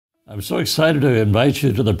I'm so excited to invite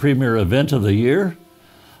you to the premier event of the year.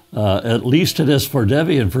 At least it is for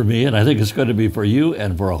Devi and for me, and I think it's going to be for you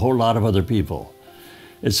and for a whole lot of other people.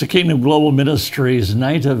 It's the Kingdom Global Ministries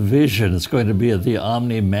Night of Vision. It's going to be at the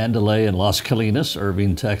Omni Mandalay in Las Colinas,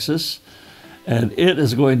 Irving, Texas. And it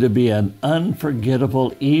is going to be an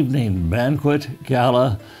unforgettable evening, banquet,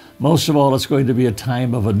 gala. Most of all, it's going to be a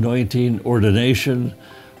time of anointing, ordination,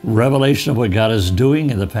 revelation of what God is doing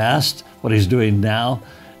in the past, what He's doing now,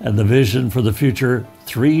 and the vision for the future.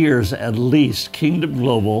 3 years at least, Kingdom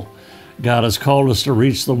Global. God has called us to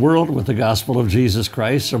reach the world with the gospel of Jesus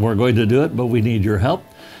Christ, and we're going to do it, but we need your help.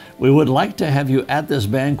 We would like to have you at this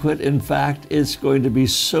banquet. In fact, it's going to be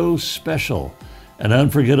so special, an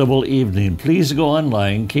unforgettable evening. Please go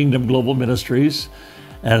online, Kingdom Global Ministries,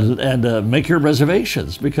 and make your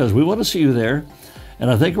reservations, because we want to see you there. And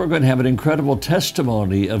I think we're going to have an incredible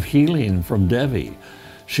testimony of healing from Devi.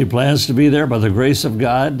 She plans to be there by the grace of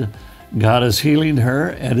God. God is healing her,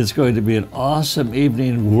 and it's going to be an awesome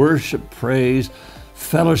evening. Worship, praise,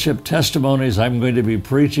 fellowship, testimonies. I'm going to be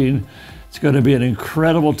preaching. It's going to be an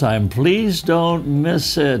incredible time. Please don't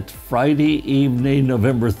miss it. Friday evening,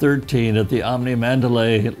 November 13 at the Omni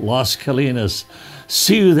Mandalay, Las Colinas.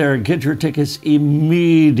 See you there. Get your tickets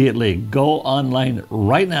immediately. Go online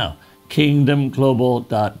right now,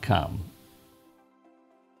 kingdomglobal.com.